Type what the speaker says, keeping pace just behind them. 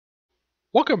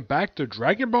Welcome back to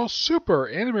Dragon Ball Super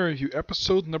Anime Review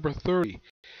episode number 30.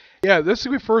 Yeah, this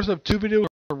is the first of two videos in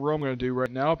a row I'm going to do right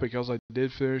now because I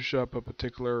did finish up a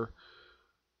particular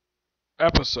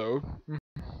episode.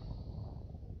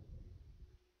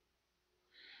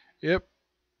 Yep.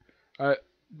 But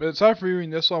aside from reviewing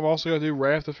this one, I'm also going to do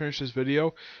right after I finish this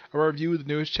video, a review of the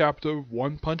newest chapter of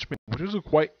One Punch Man, which is a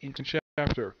quite interesting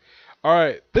chapter.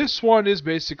 Alright, this one is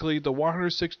basically the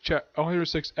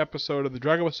 106th episode of the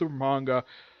Dragon Ball Super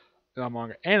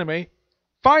anime.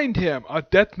 Find him! A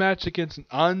death match against an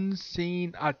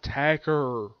unseen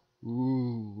attacker.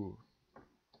 Ooh.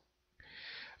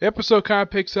 The episode kind of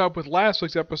picks up with last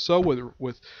week's episode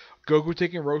with Goku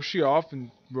taking Roshi off and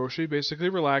Roshi basically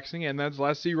relaxing, and that's the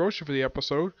last see Roshi for the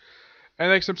episode. And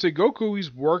next time see Goku,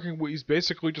 he's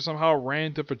basically just somehow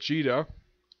ran to Vegeta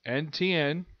and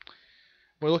Tien.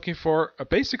 We're looking for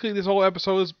basically this whole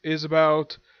episode is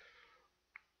about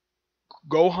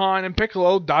Gohan and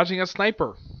Piccolo dodging a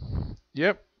sniper.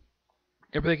 Yep.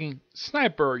 You're thinking,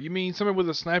 sniper? You mean someone with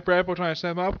a sniper rifle trying to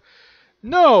snipe him up?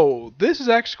 No, this is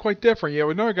actually quite different. Yeah,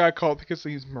 we know a guy called, I think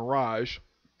he's Mirage.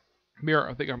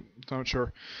 Mirror, I'm not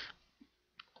sure.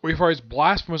 Where he fires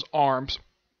blast from his arms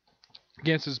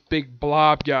against this big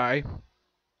blob guy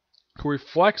who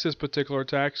reflects his particular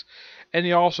attacks, and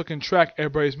he also can track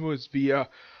everybody's moves via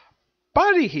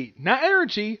body heat. Not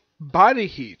energy, body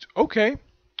heat. Okay.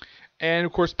 And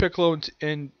of course, Piccolo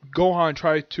and Gohan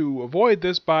try to avoid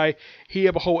this by heating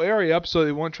up a whole area up so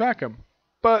they won't track him.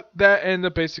 But that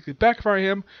ended up basically backfiring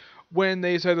him when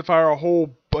they decided to fire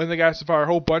the guys to fire a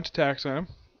whole bunch of attacks on him.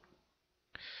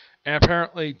 And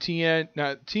apparently Tien,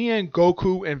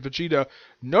 Goku, and Vegeta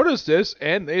noticed this,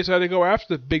 and they decided to go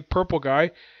after the big purple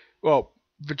guy. Well,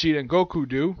 Vegeta and Goku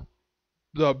do,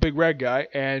 the big red guy,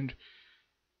 and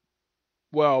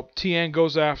Tien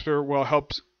goes after,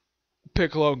 helps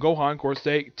Piccolo and Gohan. Of course,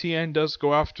 Tien does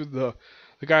go after the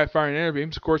guy firing energy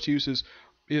beams. Of course, he uses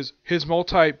his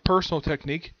multi-personal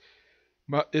technique.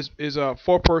 Is a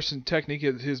four-person technique.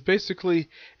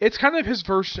 It's kind of his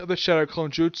version of the Shadow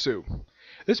Clone Jutsu.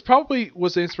 This probably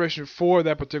was the inspiration for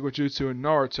that particular jutsu in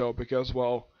Naruto because,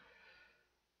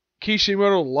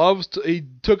 Kishimoto he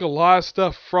took a lot of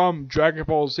stuff from Dragon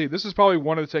Ball Z. This is probably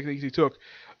one of the techniques he took.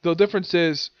 The difference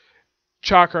is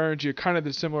chakra energy are kind of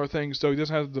the similar things, so he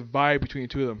doesn't have the divide between the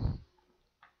two of them.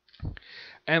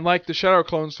 And like the Shadow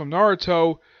Clones from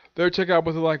Naruto, they're taken out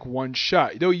with one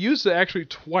shot. They'll use it actually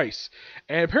twice.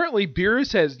 And apparently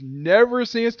Beerus has never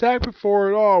seen his attack before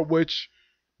at all, which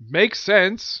makes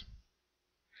sense.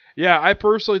 Yeah, I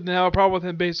personally didn't have a problem with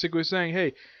him basically saying,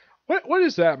 hey, what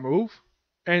is that move?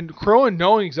 And Krillin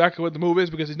knowing exactly what the move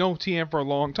is because he's known Tien for a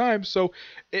long time, so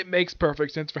it makes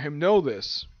perfect sense for him to know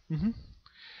this.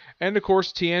 And of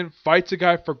course, Tien fights a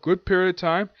guy for a good period of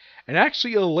time and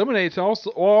actually eliminates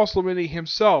also eliminating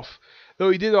himself.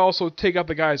 Though he did also take out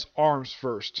the guy's arms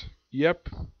first. Yep.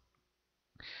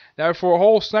 Now, before a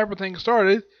whole sniper thing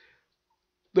started,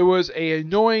 there was an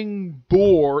annoying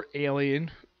boar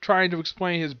alien trying to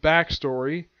explain his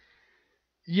backstory.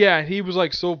 Yeah, he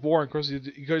was so boring because he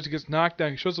gets knocked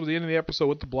down. He shows up at the end of the episode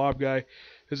with the blob guy.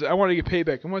 He says, I want to get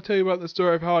payback. I'm going to tell you about the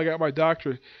story of how I got my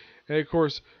doctorate. And of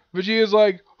course, Vegeta's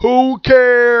like, who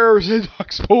cares? And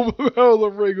knocks over out of the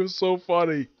ring. It was so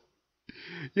funny.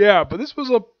 Yeah, but this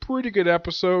was a pretty good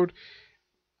episode.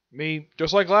 I mean,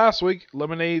 just like last week,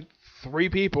 eliminated 3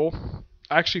 people.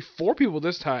 Actually, 4 people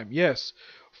this time. Yes,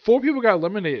 4 people got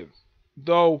eliminated.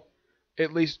 Though,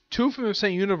 at least 2 from the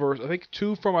same universe. I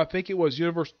think it was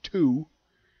Universe 2.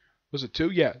 Was it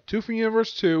 2? Yeah, 2 from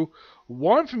Universe 2.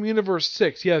 1 from Universe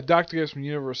 6. Yeah, the Doctor guys from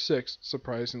Universe 6,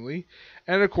 surprisingly.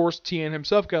 And of course, Tien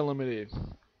himself got eliminated.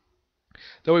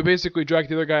 Though he basically dragged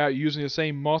the other guy out using the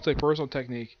same multi-personal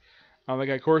technique.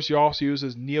 Of course, he also used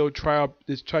his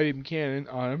Tri-Beam Cannon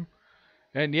on him.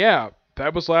 And yeah,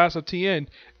 that was the last of Tien.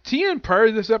 Tien, prior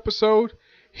to this episode,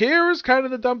 here is kind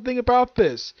of the dumb thing about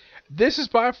this. This is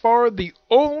by far the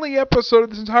only episode of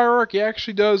this entire arc he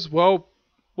actually does, during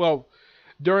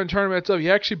the tournament itself,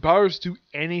 he actually bothers to do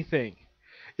anything.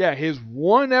 Yeah, his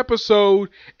one episode,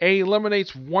 and he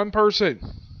eliminates 1 person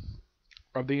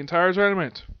of the entire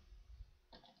tournament.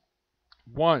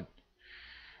 1.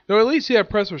 Though at least he had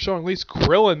press for showing at least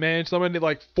Krillin managed to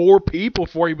eliminate 4 people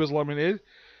before he was eliminated.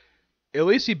 At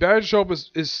least he better show up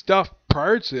his stuff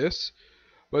prior to this.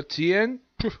 But Tien,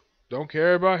 don't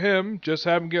care about him. Just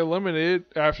have him get eliminated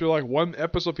after 1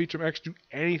 episode featuring him actually do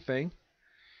anything.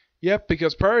 Yep,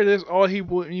 because prior to this,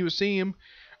 when you was seeing him,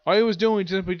 all he was doing was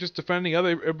simply just defending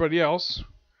everybody else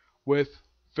with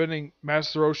defending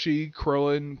Master Roshi,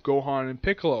 Krillin, Gohan, and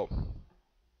Piccolo.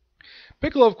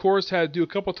 Piccolo, of course, had to do a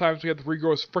couple times. We had to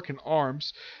regrow his freaking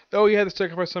arms, though he had to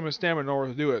sacrifice some of his stamina in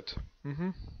order to do it.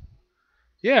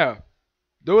 Yeah,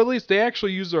 though at least they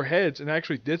actually used their heads and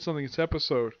actually did something in this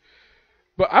episode.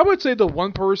 But I would say the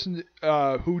one person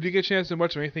who did get a chance to do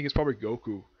much of anything is probably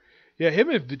Goku. Yeah, him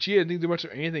and Vegeta didn't do much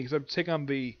of anything except take on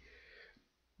the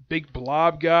big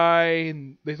blob guy,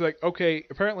 and they're like, okay,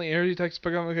 apparently energy attacks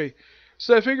pick on. Okay,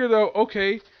 so I figured though,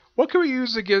 okay, what can we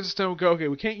use against him? Okay,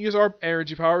 we can't use our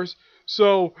energy powers,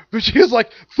 so Vegeta's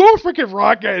like, throw a freaking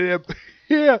rock at him.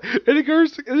 Yeah, and he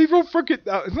goes, and he throw freaking.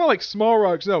 It's not like small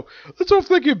rocks, no. Let's throw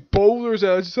freaking boulders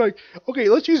at it. It's just like, okay,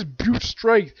 let's use brute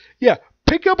strength. Yeah,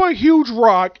 pick up a huge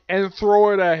rock and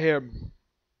throw it at him.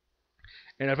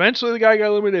 And eventually the guy got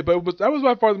eliminated, but that was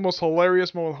by far the most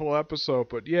hilarious moment of the whole episode.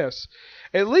 But yes,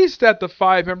 at least that the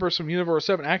 5 members from Universe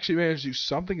 7 actually managed to do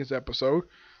something this episode,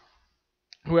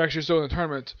 who actually showed in the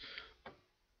tournament.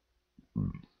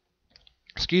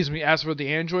 Excuse me, as for the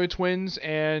Android twins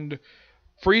and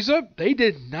Frieza, they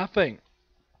did nothing.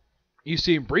 You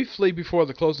see them briefly before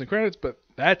the closing credits, but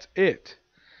that's it.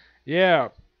 Yeah,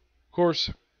 of course,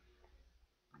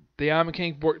 the Diamond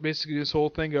King basically this whole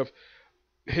thing of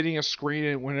hitting a screen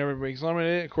and whenever everybody's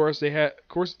eliminated. Of course,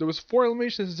 there was 4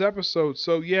 eliminations this episode,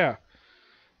 so yeah.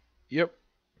 Yep.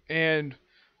 And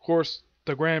of course,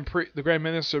 the Grand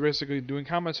Minister basically doing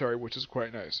commentary, which is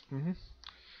quite nice.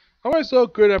 Alright, so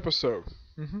good episode.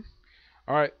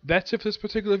 Alright, that's it for this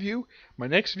particular view. My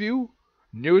next view,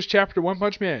 newest chapter, One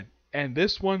Punch Man. And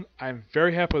this one, I'm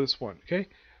very happy with this one, okay?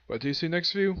 But do you see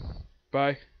next view?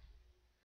 Bye.